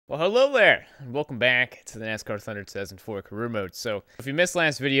Well, hello there, and welcome back to the NASCAR Thunder 2004 career mode. So, if you missed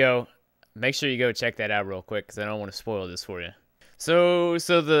last video, make sure you go check that out real quick, because I don't want to spoil this for you. So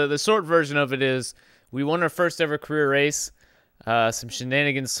the short version of it is, we won our first ever career race. Some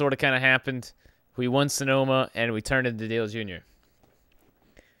shenanigans sort of kind of happened. We won Sonoma, and we turned into Dale Jr.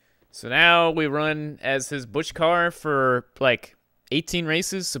 So now we run as his Busch car for like 18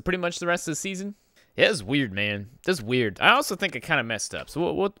 races, so pretty much the rest of the season. Yeah, it's weird, man. That's weird. I also think it kind of messed up.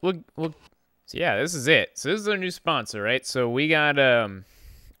 So so yeah, this is it. So this is our new sponsor, right? So we got an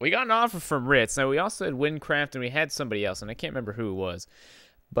offer from Ritz. Now we also had Windcraft and we had somebody else, and I can't remember who it was.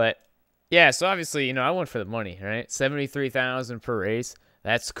 But yeah, so obviously, you know, I went for the money, right? $73,000 per race.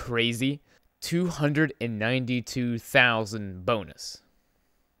 That's crazy. $292,000 bonus.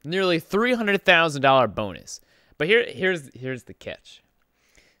 Nearly $300,000 bonus. But here's the catch.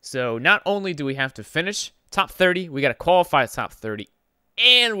 So not only do we have to finish top 30, we got to qualify top 30,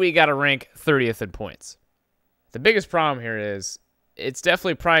 and we got to rank 30th in points. The biggest problem here is it's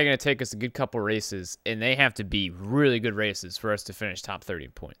definitely probably going to take us a good couple races, and they have to be really good races for us to finish top 30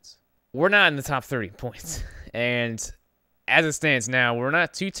 in points. We're not in the top 30 points, and as it stands now, we're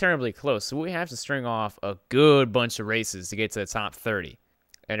not too terribly close, so we have to string off a good bunch of races to get to the top 30.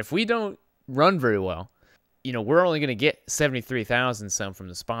 And if we don't run very well, you know, we're only going to get 73,000 some from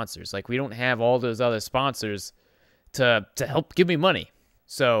the sponsors. Like, we don't have all those other sponsors to help give me money.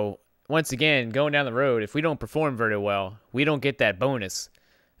 So, once again, going down the road, if we don't perform very well, we don't get that bonus,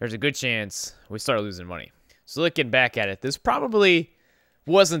 there's a good chance we start losing money. So, looking back at it, this probably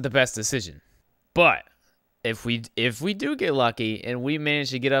wasn't the best decision. But if we do get lucky and we manage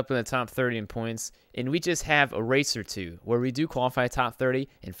to get up in the top 30 in points, and we just have a race or two where we do qualify top 30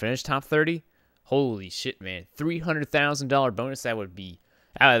 and finish top 30, holy shit, man! $300,000 bonus. That would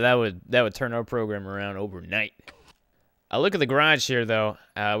turn our program around overnight. I look at the garage here, though.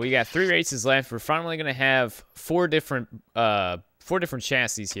 We got 3 races left. We're finally gonna have four different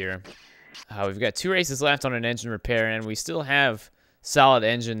chassis here. We've got 2 races left on an engine repair, and we still have solid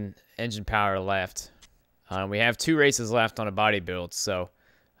engine power left. We have 2 races left on a body build, so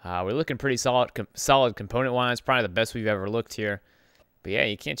we're looking pretty solid component-wise. Probably the best we've ever looked here. But yeah,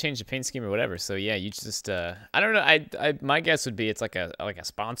 you can't change the paint scheme or whatever. So yeah, you just I don't know. My guess would be it's like a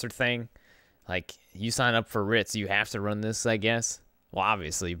sponsored thing. Like, you sign up for Ritz, you have to run this, I guess. Well,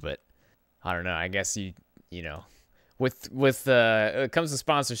 obviously, but I don't know. I guess you know, with it comes to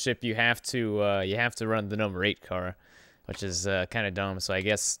sponsorship, you have to run the number 8 car, which is kind of dumb. So I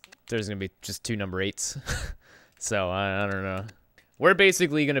guess there's gonna be just 2 number 8s. So I don't know. We're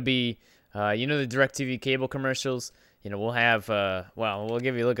basically gonna be you know, the DirecTV cable commercials. You know, we'll have, well, we'll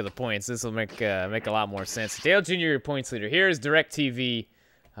give you a look at the points. This will make a lot more sense. Dale Jr., your points leader. Here's DirecTV,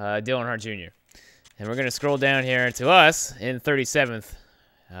 Dale Earnhardt Jr. And we're going to scroll down here to us in 37th.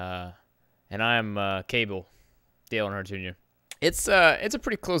 And I'm Cable, Dale Earnhardt Jr. It's a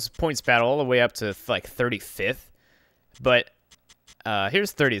pretty close points battle all the way up to, like, 35th. But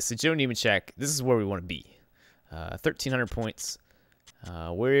here's 30th. So Joe Nemechek, this is where we want to be. 1,300 points.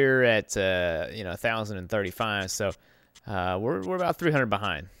 We're at, you know, 1,035, so we're about 300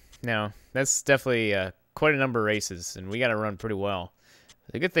 behind. Now, that's definitely quite a number of races, and we got to run pretty well.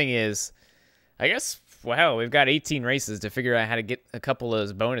 The good thing is, I guess, well, we've got 18 races to figure out how to get a couple of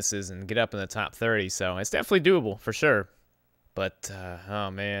those bonuses and get up in the top 30, so it's definitely doable, for sure. But,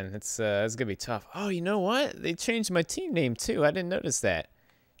 oh man, it's going to be tough. Oh, you know what? They changed my team name, too. I didn't notice that.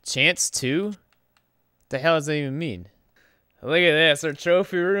 Chance 2? What the hell does that even mean? Look at this. Our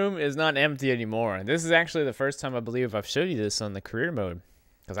trophy room is not empty anymore. This is actually the first time I believe I've showed you this on the career mode.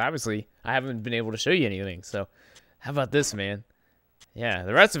 Because obviously, I haven't been able to show you anything. So, how about this, man? Yeah,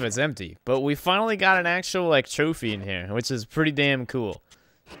 the rest of it's empty. But we finally got an actual, like, trophy in here, which is pretty damn cool.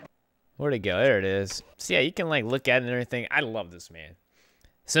 Where'd it go? There it is. So, yeah, you can, like, look at it and everything. I love this, man.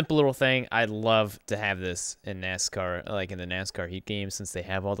 Simple little thing. I'd love to have this in NASCAR, like in the NASCAR Heat games, since they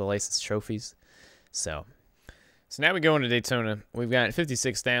have all the licensed trophies. So now we go into Daytona. We've got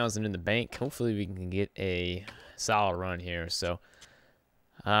 56,000 in the bank. Hopefully we can get a solid run here. So,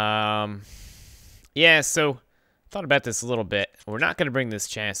 yeah, so thought about this a little bit. We're not going to bring this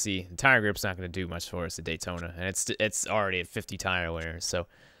chassis. The tire grip's not going to do much for us at Daytona, and it's already at 50 tire wear. So,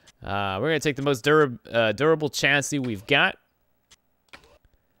 we're going to take the most durable chassis we've got.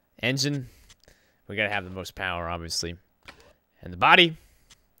 Engine, we got to have the most power, obviously. And the body,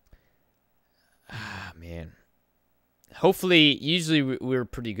 man. Hopefully, usually we're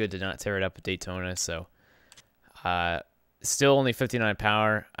pretty good to not tear it up at Daytona, so still only 59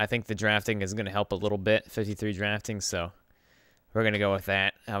 power. I think the drafting is going to help a little bit, 53 drafting, so we're going to go with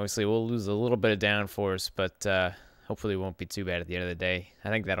that. Obviously, we'll lose a little bit of downforce, but hopefully it won't be too bad at the end of the day. I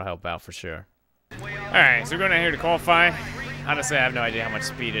think that'll help out for sure. Alright, so we're going out here to qualify. Honestly, I have no idea how much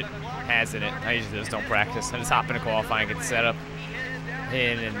speed it has in it. I usually just don't practice. I just hop into qualifying, get the setup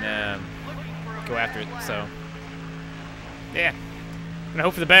in, and go after it. So, yeah. I'm gonna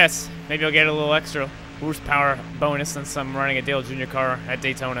hope for the best. Maybe I'll get a little extra horsepower bonus since I'm running a Dale Jr. car at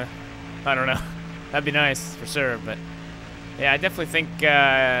Daytona. I don't know. That'd be nice for sure. But yeah, I definitely think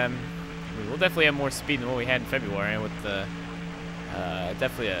we'll definitely have more speed than what we had in February with the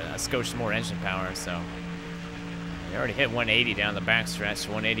definitely a skosh more engine power. So we already hit 180 down the backstretch.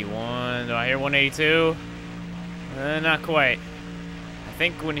 181. Do I hear 182? Not quite. I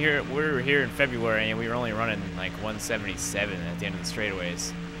think when we were here in February and we were only running like 177 at the end of the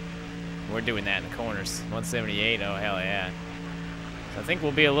straightaways. We're doing that in the corners. 178, oh hell yeah. So I think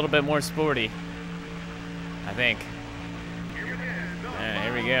we'll be a little bit more sporty. I think.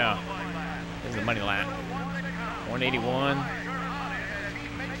 Here we go. Here's the money lap. 181.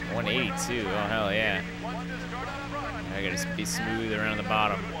 182, oh hell yeah. I gotta be smooth around the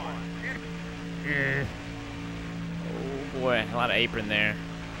bottom. Oh boy, a lot of apron there.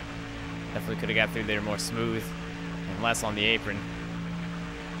 Definitely could have got through there more smooth and less on the apron.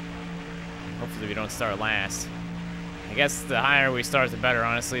 Hopefully we don't start last. I guess the higher we start, the better,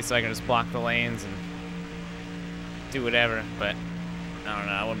 honestly, so I can just block the lanes and do whatever, but I don't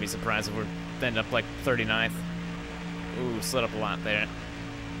know, I wouldn't be surprised if we end up like 39th. Ooh, slid up a lot there.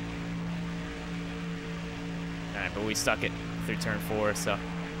 Alright, but we stuck it through turn 4, so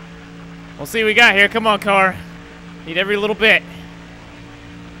we'll see what we got here. Come on, car. Need every little bit.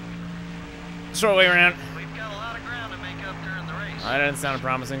 Short way around. We've got a lot of ground to make up during the race. Oh, that doesn't sound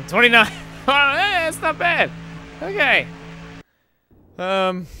promising. 29. Oh, that's not bad. Okay.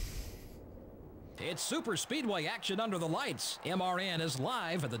 It's Super Speedway action under the lights. MRN is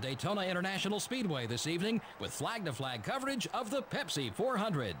live at the Daytona International Speedway this evening with flag-to-flag coverage of the Pepsi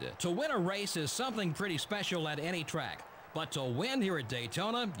 400. To win a race is something pretty special at any track. But to win here at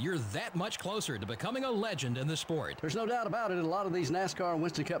Daytona, you're that much closer to becoming a legend in the sport. There's no doubt about it. A lot of these NASCAR and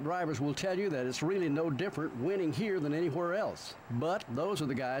Winston Cup drivers will tell you that it's really no different winning here than anywhere else. But those are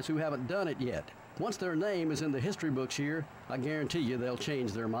the guys who haven't done it yet. Once their name is in the history books here, I guarantee you they'll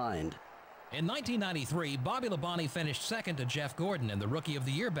change their mind. In 1993, Bobby Labonte finished second to Jeff Gordon in the Rookie of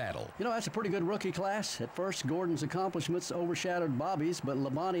the Year battle. You know, that's a pretty good rookie class. At first, Gordon's accomplishments overshadowed Bobby's, but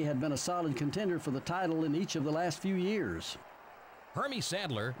Labonte had been a solid contender for the title in each of the last few years. Hermie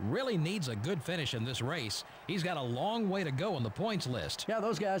Sadler really needs a good finish in this race. He's got a long way to go on the points list. Yeah,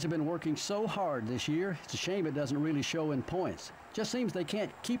 those guys have been working so hard this year. It's a shame it doesn't really show in points. Just seems they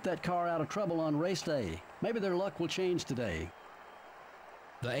can't keep that car out of trouble on race day. Maybe their luck will change today.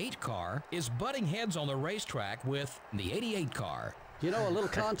 The 8 car is butting heads on the racetrack with the 88 car. You know, a little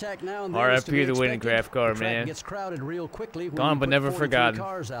contact now and then. RIP the winning craft car, the track man. Gets crowded real quickly. When Gone you but put never 43 forgotten.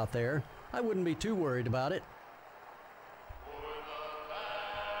 Cars out there. I wouldn't be too worried about it.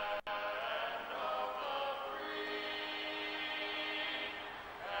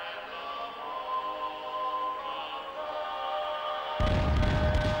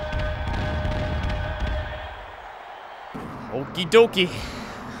 Okie dokie.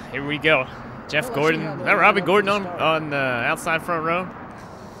 Here we go. Jeff Gordon. Is that Robbie Gordon on the outside front row?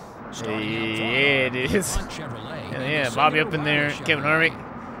 Yeah, it is. Yeah, Bobby up in there. Kevin Harvick.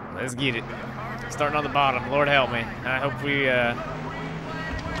 Let's get it. Starting on the bottom. Lord help me. I hope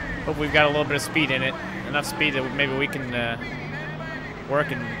we've got a little bit of speed in it. Enough speed that maybe we can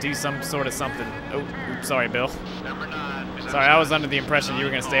work and do some sort of something. Oh, oops, sorry, Bill. Sorry, I was under the impression you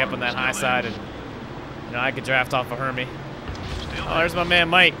were going to stay up on that high side and I could draft off of Hermie. Oh, there's my man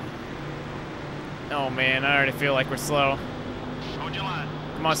Mike. Oh man, I already feel like we're slow.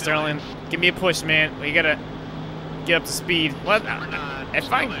 Come on, Sterling. Give me a push, man. We gotta get up to speed. What?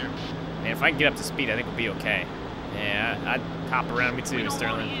 If I can get up to speed, I think we'll be okay. Yeah, I'd hop around me too,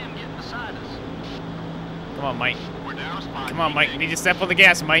 Sterling. Come on, Mike. Come on, Mike. You need to step on the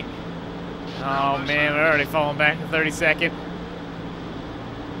gas, Mike. Oh man, we're already falling back to 32nd.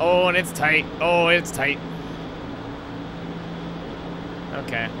 Oh, and it's tight. Oh, it's tight.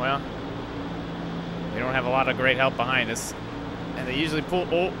 Okay, well, we don't have a lot of great help behind us. And they usually pull,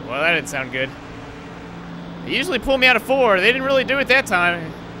 oh, well, that didn't sound good. They usually pull me out of 4. They didn't really do it that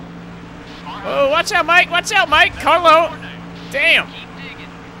time. Oh, watch out, Mike. Watch out, Mike. Carlo. Damn.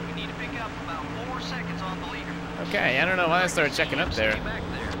 Okay, I don't know why I started checking up there.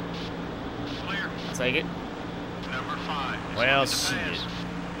 I'll take it. Well, shit.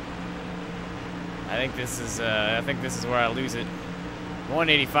 I think this is where I lose it.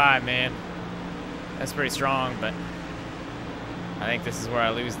 185, man. That's pretty strong, but I think this is where I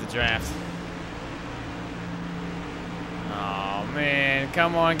lose the draft. Oh, man.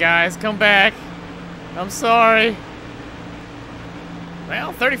 Come on, guys. Come back. I'm sorry.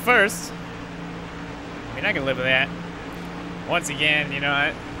 Well, 31st. I mean, I can live with that. Once again, you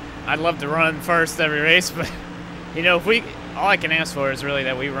know, I'd love to run first every race, but, you know, all I can ask for is really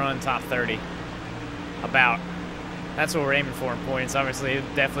that we run top 30. About. That's what we're aiming for in points. Obviously,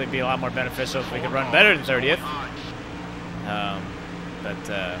 it'd definitely be a lot more beneficial if we could run better than 30th.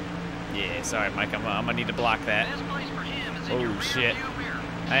 Yeah, sorry, Mike. I'm gonna need to block that. Oh, shit.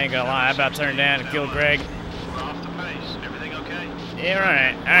 I ain't gonna lie. I about turned down and killed Greg. Yeah,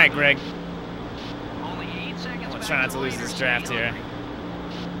 alright. Alright, Greg. I'm gonna try not to lose this draft here.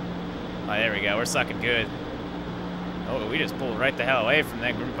 Oh, there we go. We're sucking good. Oh, we just pulled right the hell away from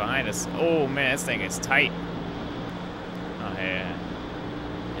that group behind us. Oh, man, this thing is tight. Oh, yeah.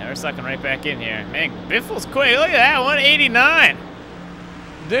 Yeah, we're sucking right back in here. Man, Biffle's quick. Look at that, 189.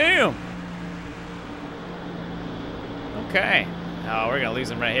 Damn. Okay. Oh, we're gonna lose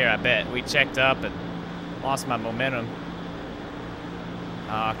him right here, I bet. We checked up and lost my momentum.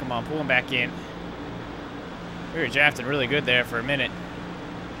 Oh, come on, pull him back in. We were drafting really good there for a minute.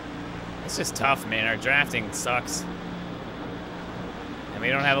 It's just tough, man. Our drafting sucks. And we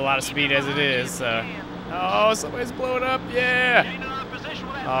don't have a lot of speed as it is, so. Oh, somebody's blowing up, yeah.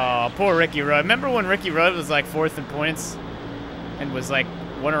 Oh, poor Ricky Rudd. Remember when Ricky Rudd was like 4th in points and was like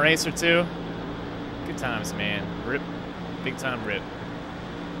won a race or two? Good times, man. Rip. Big time rip.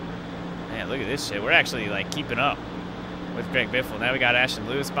 Man, look at this shit. We're actually like keeping up with Greg Biffle. Now we got Ashton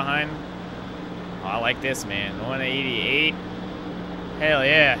Lewis behind. Oh, I like this, man. 188. Hell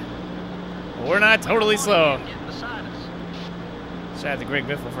yeah. Well, we're not totally slow. Shout out to Greg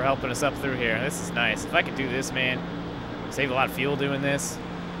Biffle for helping us up through here. This is nice. If I could do this, man, save a lot of fuel doing this,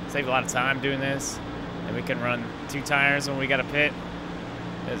 save a lot of time doing this, and we can run 2 tires when we got a pit.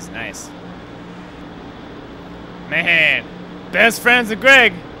 This is nice. Man, best friends with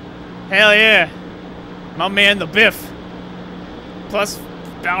Greg. Hell yeah. My man, the Biff. Plus,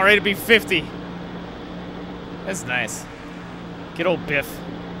 about ready to be 50. That's nice. Good old Biff.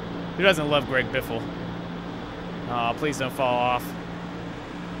 Who doesn't love Greg Biffle? Oh, please don't fall off.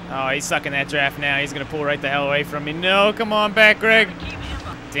 Oh, he's sucking that draft now. He's going to pull right the hell away from me. No, come on back, Greg.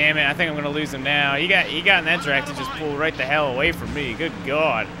 Damn it, I think I'm going to lose him now. He got in that draft to just pull right the hell away from me. Good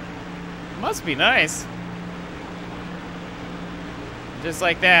God. Must be nice. Just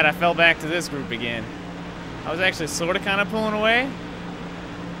like that, I fell back to this group again. I was actually sort of kind of pulling away.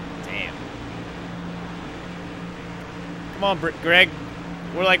 Damn. Come on, Greg.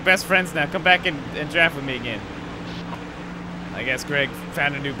 We're like best friends now. Come back and draft with me again. I guess Greg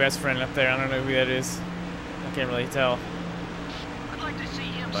found a new best friend up there. I don't know who that is. I can't really tell. I'd like to see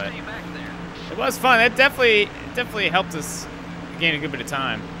him stay back there. It was fun. It definitely helped us gain a good bit of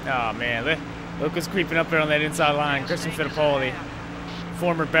time. Oh, man. Look who's creeping up there on that inside line. Christian Fittipaldi.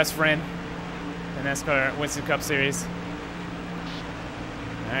 Former best friend in NASCAR Winston Cup Series.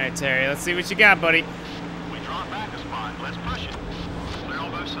 All right, Terry, let's see what you got, buddy. We draw back a spot. Let's push it. Clear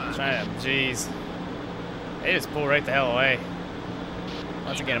on both sides. Jeez. They just pull right the hell away.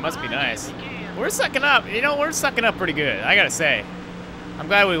 Once again, it must be nice. We're sucking up. You know, we're sucking up pretty good, I gotta say. I'm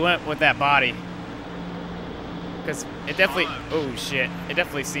glad we went with that body. Because it definitely, oh shit, it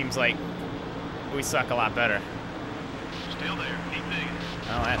definitely seems like we suck a lot better. Still there. Keep digging.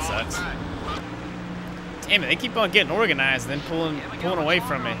 Oh, that sucks. Damn it, they keep on getting organized and then pulling away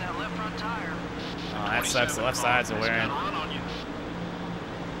from me. Oh, that sucks. The left sides are wearing.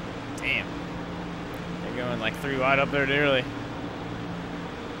 Damn. They're going like 3 wide up there too early.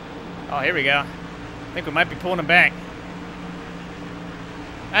 Oh, here we go. I think we might be pulling them back.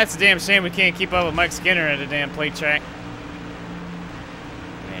 That's a damn shame we can't keep up with Mike Skinner at a damn plate track.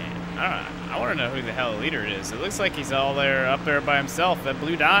 Man, I want to know who the hell the leader is. It looks like he's all there up there by himself. That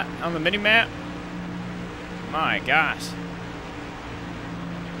blue dot on the mini-map. My gosh.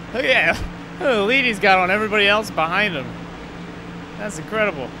 Look at that. Look at the lead he's got on everybody else behind him. That's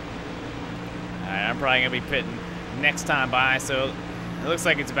incredible. Alright, I'm probably going to be pitting next time by, so it looks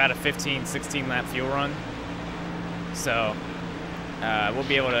like it's about a 15, 16 lap fuel run. So, we'll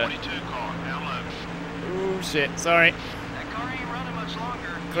be able to... 22 car, down low. Ooh, shit. Sorry. That car ain't running much longer.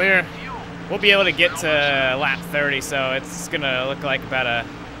 Clear. Fuel. We'll be able to get to lap 30, so it's going to look like about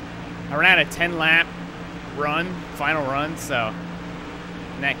around a 10 lap run, final run. So,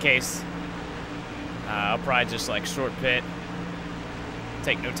 in that case, I'll probably just like short pit,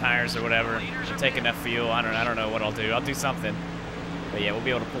 take no tires or whatever, or take enough fuel. I don't know what I'll do. I'll do something. But yeah, we'll be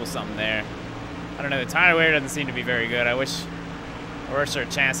able to pull something there. I don't know, the tire wear doesn't seem to be very good. I wish our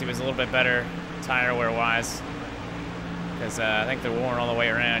chassis was a little bit better tire wear wise, because I think they're worn all the way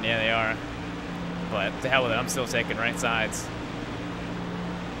around. Yeah, they are. but to hell with it, I'm still taking right sides.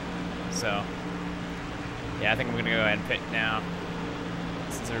 So, yeah, I think I'm gonna go ahead and pit now,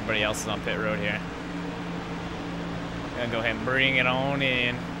 since everybody else is on pit road here. Gonna go ahead and bring it on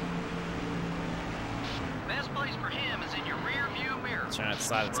in. Best place for him is in your rear view mirror. Trying not to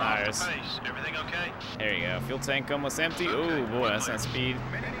slide the tires. Everything okay? There you go. Fuel tank almost empty. Oh boy, that's not speed.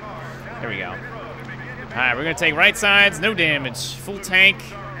 There we go. All right, we're gonna take right sides, no damage, full tank.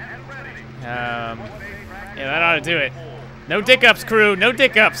 Yeah, that ought to do it. No dick ups, crew. No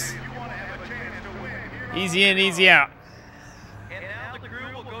dick ups. Easy in, easy out. And now the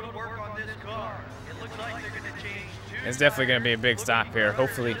crew will go to work on this car. It looks like they're going to change two. It's definitely gonna be a big stop here.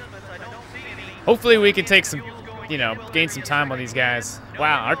 Hopefully we can take some, you know, gain some time on these guys.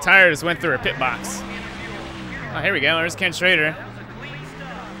 Wow, our tire just went through a pit box. Oh, here we go. There's Ken Schrader.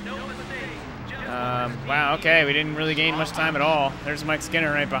 Wow, okay, we didn't really gain much time at all. There's Mike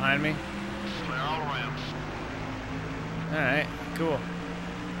Skinner right behind me. All right, cool.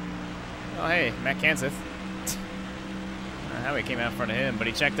 Oh, hey, Matt Kanseth. I don't know how he came out in front of him, but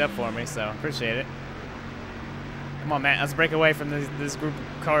he checked up for me, so appreciate it. Come on, Matt, let's break away from this group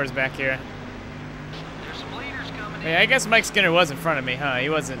of cars back here. There's some leaders coming in. Yeah, I guess Mike Skinner was in front of me, huh?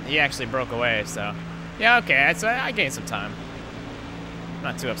 He actually broke away, so. Yeah, okay, so I gained some time. I'm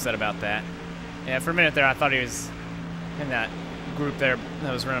not too upset about that. Yeah, for a minute there, I thought he was in that group there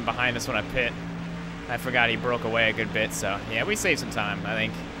that was running behind us when I pit. I forgot he broke away a good bit, so yeah, we saved some time, I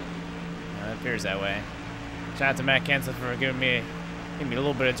think. It appears that way. Shout out to Matt Kenseth for giving me a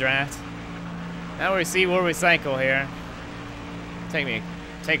little bit of draft. Now we see where we cycle here. Take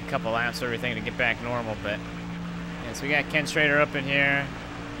a couple laps for everything to get back normal, but yeah, so we got Ken Schrader up in here.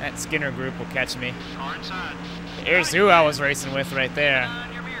 That Skinner group will catch me. Here's who I was racing with right there.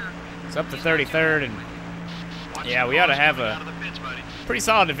 It's up to 33rd, and yeah, we ought to have a pretty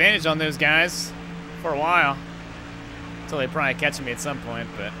solid advantage on those guys for a while. Until they probably catch me at some point,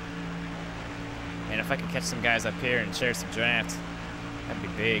 but man, if I could catch some guys up here and share some drafts, that'd be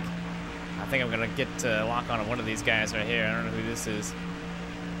big. I think I'm gonna get to lock on to one of these guys right here. I don't know who this is.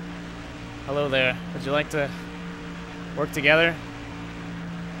 Hello there. Would you like to work together?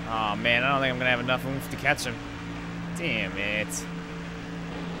 Oh man, I don't think I'm gonna have enough oomph to catch him. Damn it.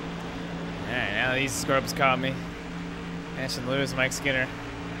 Alright, now these scrubs caught me. Ashton Lewis, Mike Skinner.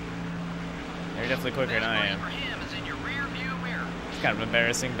 They're definitely quicker than I am. It's kind of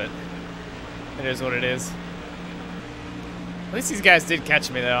embarrassing, but it is what it is. At least these guys did catch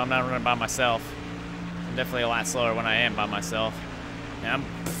me, though. I'm not running by myself. I'm definitely a lot slower when I am by myself. And I'm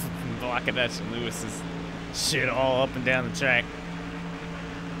blocking Ashton Lewis's shit all up and down the track.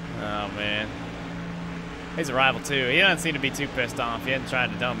 Oh, man. He's a rival, too. He doesn't seem to be too pissed off. He hasn't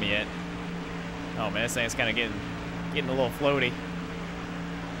tried to dump me yet. Oh, man, this thing's kind of getting a little floaty.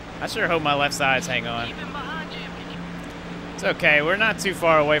 I sure hope my left sides hang on. It's okay. We're not too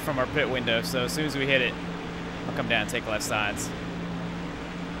far away from our pit window, so as soon as we hit it, I'll come down and take left sides.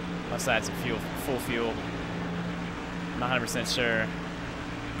 Left sides of fuel, full fuel. I'm not 100% sure.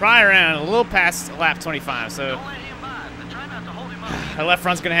 Probably around a little past lap 25, so our left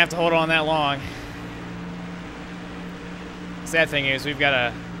front's going to have to hold on that long. Sad thing is we've got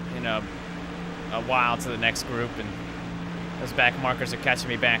a while to the next group, and those back markers are catching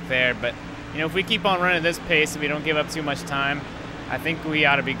me back there. But you know, if we keep on running this pace and we don't give up too much time, I think we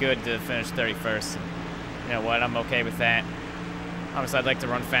ought to be good to finish 31st. And you know what? I'm okay with that. Obviously, I'd like to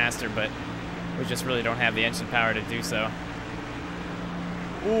run faster, but we just really don't have the engine power to do so.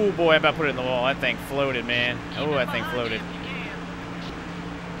 Ooh, boy, I about put it in the wall. That thing floated, man. Oh, that thing floated.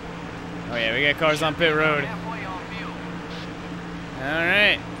 Oh yeah, we got cars on pit road. All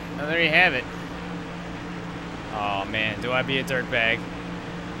right, well, there you have it. Oh man, do I be a dirtbag?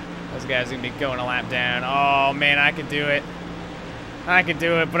 Those guys are gonna be going a lap down. Oh man, I could do it. I could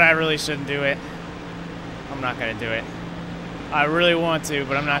do it, but I really shouldn't do it. I'm not gonna do it. I really want to,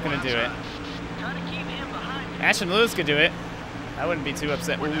 but I'm not gonna do it. Ashton Lewis could do it. I wouldn't be too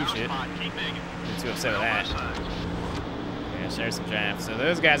upset. Ooh, shit. I'm too upset with that. Yeah, share some drafts. So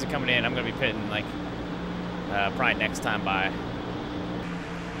those guys are coming in. I'm gonna be pitting like probably next time by.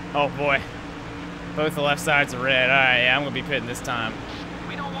 Oh boy. Both the left sides are red. All right, yeah, I'm gonna be pitting this time.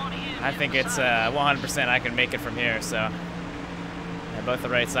 I think it's 100% I can make it from here. So yeah, both the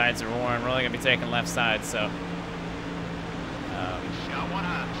right sides are worn. We're only gonna be taking left sides. So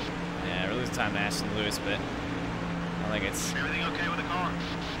yeah, we're losing time to Ashton Lewis, but I don't think it's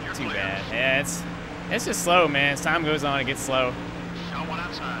too bad. Yeah, it's just slow, man. As time goes on, it gets slow.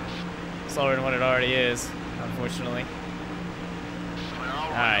 Slower than what it already is, unfortunately.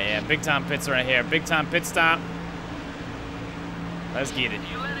 Alright, yeah, big time pits right here. Big time pit stop. Let's get it.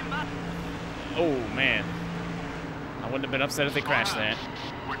 Oh, man. I wouldn't have been upset if they crashed there.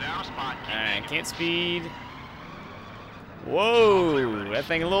 We're down a spot. Keep Alright, digging. can't speed. Whoa, that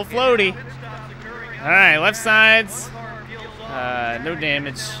thing a little floaty. Alright, left sides. No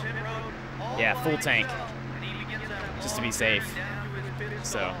damage. Yeah, full tank. Just to be safe.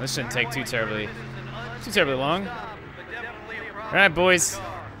 So, this shouldn't take too terribly long. Alright, boys.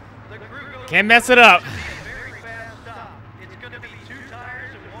 Can't mess it up.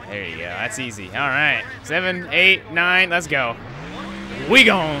 There you go. That's easy. All right. 7, 8, 9. Let's go. We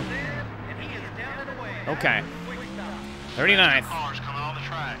gone. Okay. 39th. Cars coming on the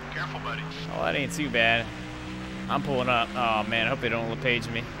track. Careful, buddy. Oh, that ain't too bad. I'm pulling up. Oh, man. I hope they don't LePage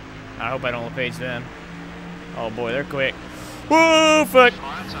me. I hope I don't LePage them. Oh, boy. They're quick. Whoa, fuck.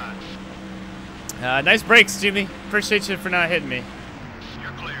 Car inside. Nice brakes, Jimmy. Appreciate you for not hitting me.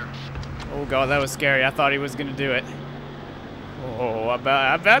 You're clear. Oh, God. That was scary. I thought he was going to do it. Oh, I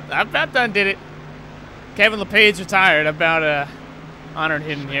about done did it. Kevin LePage retired. About honored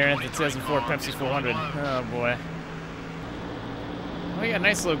him here at the 2004 Pepsi 400. Oh boy. We got a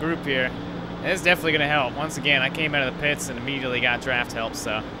nice little group here. It's definitely gonna help. Once again, I came out of the pits and immediately got draft help,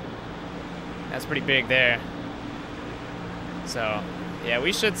 so that's pretty big there. So yeah,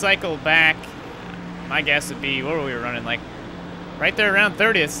 we should cycle back. My guess would be, what were we running, like right there around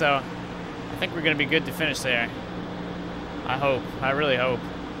 30th? So I think we're gonna be good to finish there. I hope. I really hope.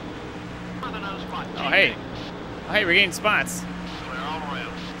 Oh, hey. Oh, hey, we're getting spots. Clear all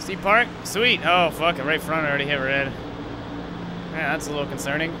around. Steve Park? Sweet. Oh, fuck it. Right front already hit red. Yeah, that's a little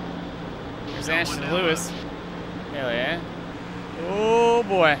concerning. Here's Ashton Lewis. Hell yeah. Oh,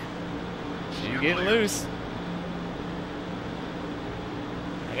 boy. She's getting loose.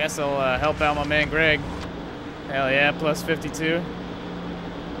 I guess I'll help out my man Greg. Hell yeah, plus 52.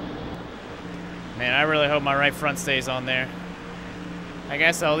 Man, I really hope my right front stays on there. I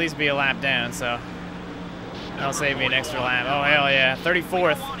guess I'll at least be a lap down, so that'll save me an extra lap. Oh, hell yeah.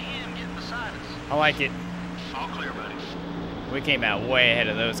 34th. I like it. All clear, buddy. We came out way ahead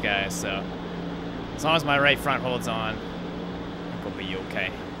of those guys, so as long as my right front holds on, I think we'll be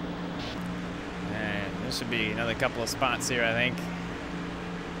okay. And there should be another couple of spots here, I think.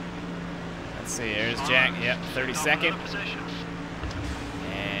 Let's see, there's Jack. Yep, 32nd.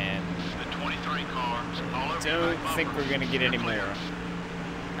 And The 23 cars all over your don't back think bumper. we're gonna get any You're more. clear.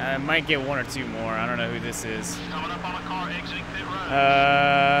 I might get one or two more. I don't know who this is. Coming up on a car exiting pit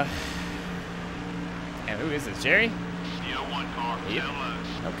road. And who is this? Jerry? The 01 car Yep. down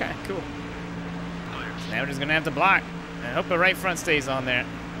low. Okay, cool. Clear. Now we're just gonna have to block. I hope the right front stays on there.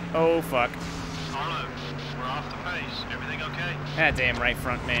 Oh fuck. Carlo, we're off the pace. Everything okay? That damn right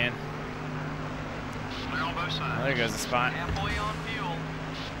front, man. Clear on both Oh, sides. there goes the spot. Halfway on fuel.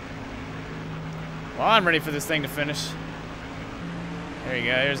 Well, I'm ready for this thing to finish. There you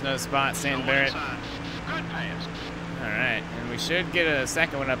go. Here's another spot. No Sand one Barrett. inside. Good pass. All right, and we should get a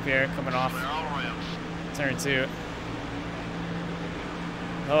second one up here coming off Clear all around. turn 2.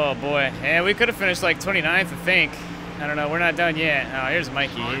 Oh boy, yeah, we could have finished like 29th, I think. I don't know. We're not done yet. Oh, here's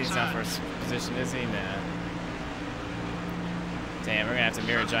Mikey. He's not first position, is he? Nah. Damn, we're gonna have to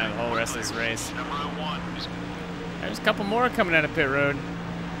mirror drive the whole rest of this race. Number 01 is There's a couple more coming out of pit road.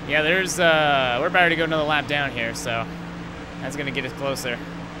 Yeah, there's we're about to go another lap down here, so that's gonna get us closer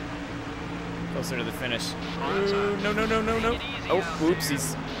to the finish. Ooh, no. Oh,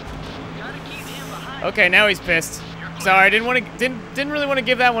 whoopsies. Okay, now he's pissed. Sorry, I didn't really want to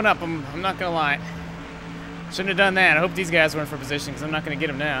give that one up. I'm not gonna lie. Shouldn't have done that. I hope these guys weren't for position, because I'm not gonna get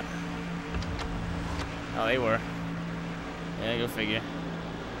them now. Oh, they were. Yeah, go figure.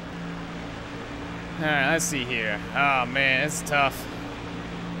 Alright, let's see here. Oh man, this is tough.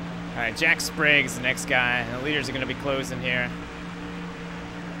 Alright, Jack Sprague's the next guy. The leaders are gonna be closing here.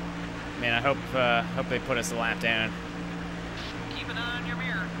 Man, I hope they put us a lap down. Keep an eye on your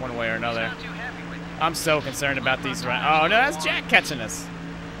mirror. One way or another. Not too happy with you. I'm so concerned about these right. Oh no, that's Jack catching us.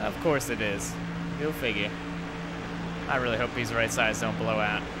 Of course it is. Go figure. I really hope these right sides don't blow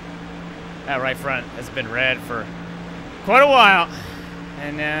out. That right front has been red for quite a while.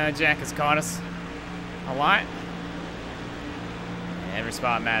 And now Jack has caught us a lot. Yeah, every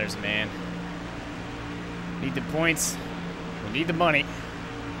spot matters, man. Need the points. We need the money.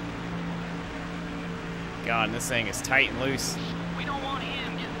 God, and this thing is tight and loose. We don't want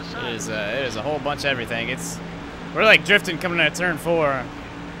him getting beside It is a whole bunch of everything. We're like drifting coming out of turn 4.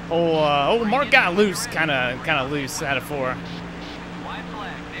 Whole Mark got loose, kind of loose out of 4. White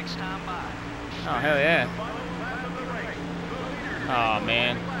flag next time by. Oh hell yeah! Oh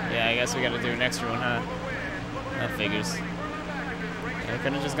man, yeah. I guess we got to do an extra one, huh? That figures. Yeah,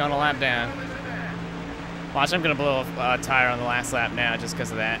 could have just gone a lap down. Watch, I'm gonna blow a tire on the last lap now, just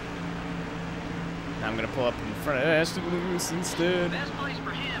because of that. I'm gonna pull up in front of Ashton Lewis instead. Best place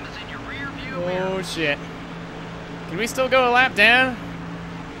for him is in your rear view Oh mirror. shit. Can we still go a lap down?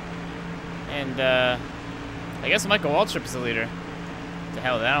 And I guess Michael Waltrip is the leader. To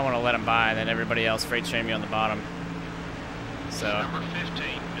hell with that, I don't want to let him by, and then everybody else freight train me on the bottom. So Number 15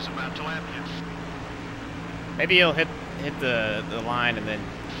 is about to lap you. maybe he'll hit the line and then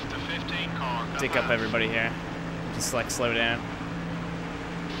The 15 car. take up everybody here. Just like slow down.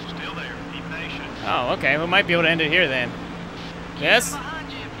 Still there. Be patient. Oh, okay. We might be able to end it here then. Yes?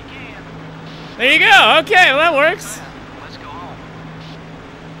 Behind you if you can. There you go. Okay, well that works. Let's go home.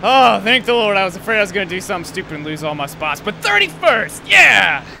 Oh, thank the Lord. I was afraid I was going to do something stupid and lose all my spots. But 31st!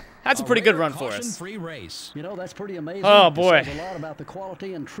 Yeah! That's a pretty good run for us. Caution-free race. You know, that's pretty amazing. Oh, It boy. says a lot about the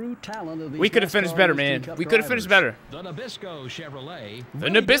quality and true talent of these We could have finished NASCAR better, Winston man. Cup We could have finished drivers. better. The Nabisco Chevrolet. The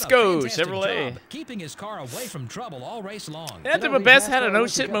really did a Nabisco fantastic Chevrolet. job keeping his car away from trouble all race long. Yeah, I You think know, my best these had a NASCAR no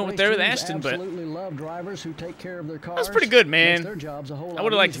Winston shit Cup moment race there with teams Ashton, but absolutely love drivers who take care of their cars. that's pretty good, Makes man. their jobs a whole I lot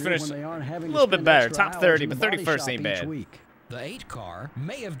would have liked to easier finish when they aren't having a to little bit spend better. extra Top hours 30, in but the body 31st shop ain't each bad. week. The 8 car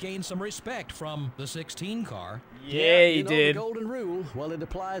may have gained some respect from the 16 car. Yeah, he you know, did. The golden rule, well, it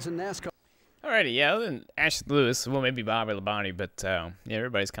applies in NASCAR. Alrighty, yeah, other than Ashton Lewis, well, maybe Bobby Labonte, but yeah,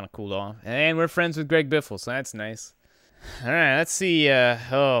 everybody's kind of cooled off. And we're friends with Greg Biffle, so that's nice. All right, let's see.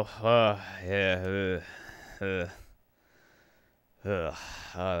 Oh,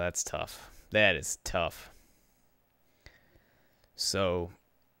 that's tough. That is tough. So,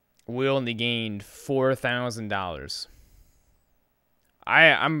 we only gained $4,000.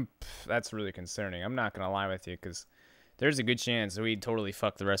 That's really concerning. I'm not gonna lie with you, because there's a good chance that we'd totally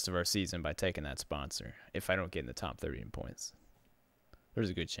fuck the rest of our season by taking that sponsor if I don't get in the top 30 in points. There's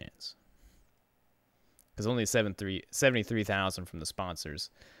a good chance. Because only 73,000 from the sponsors.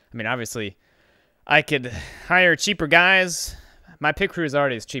 I mean, obviously, I could hire cheaper guys. My pit crew is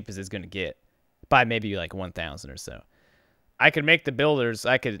already as cheap as it's going to get by maybe like 1,000 or so. I could make the builders.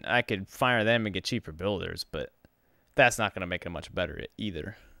 I could fire them and get cheaper builders, but that's not going to make it much better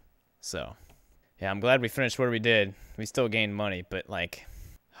either. So, yeah, I'm glad we finished where we did. We still gained money, but like,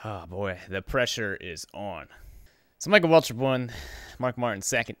 oh boy, the pressure is on. So Michael Waltrip won, Mark Martin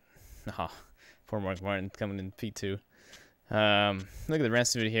second. Oh, poor Mark Martin coming in P2. Look at the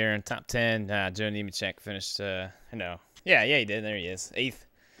rest of it here in top 10. Joe Nemechek finished, no. Yeah, he did. There he is. 8th.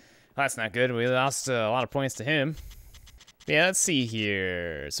 Well, that's not good. We lost a lot of points to him. Yeah, let's see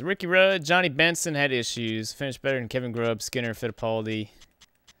here. So Ricky Rudd, Johnny Benson had issues. Finished better than Kevin Grubb, Skinner, Fittipaldi.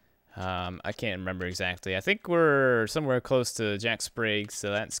 I can't remember exactly. I think we're somewhere close to Jack Sprague, so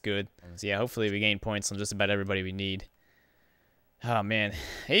that's good. So yeah, hopefully we gain points on just about everybody we need. Oh, man.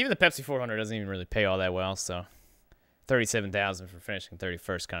 Even the Pepsi 400 doesn't even really pay all that well, so 37,000 for finishing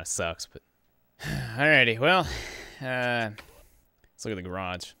 31st kind of sucks. But alrighty, well, let's look at the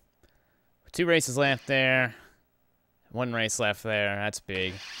garage. 2 races left there. 1 race left there. That's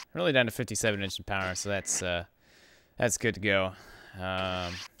big. We're only down to 57 engine power, so that's good to go.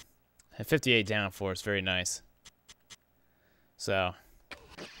 58 downforce, very nice. So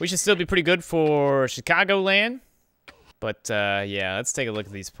we should still be pretty good for Chicagoland. But yeah, let's take a look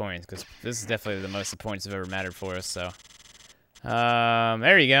at these points, because this is definitely the most the points have ever mattered for us. So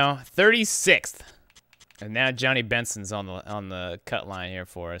there you go, 36th, and now Johnny Benson's on the cut line here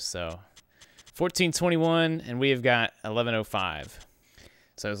for us. So 1421, and we have got 1105.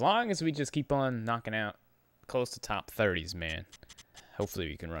 So as long as we just keep on knocking out close to top 30s, man, hopefully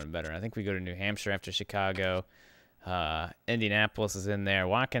we can run better. I think we go to New Hampshire after Chicago. Indianapolis is in there.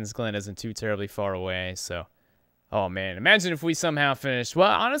 Watkins Glen isn't too terribly far away. So, oh man, imagine if we somehow finished. Well,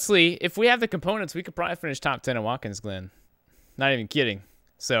 honestly, if we have the components, we could probably finish top 10 at Watkins Glen. Not even kidding.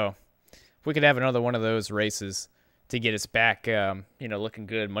 So, if we could have another one of those races to get us back, looking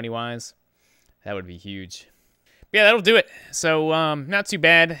good money-wise, that would be huge. Yeah, that'll do it. So, not too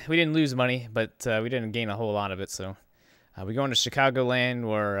bad. We didn't lose money, but we didn't gain a whole lot of it. So, we go into Chicagoland,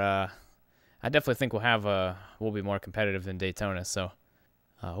 where I definitely think we'll be more competitive than Daytona. So,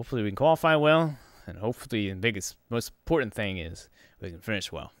 hopefully we can qualify well, and hopefully the most important thing is we can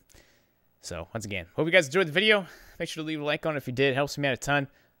finish well. So, once again, hope you guys enjoyed the video. Make sure to leave a like on it if you did. It helps me out a ton.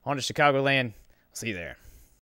 On to Chicagoland. See you there.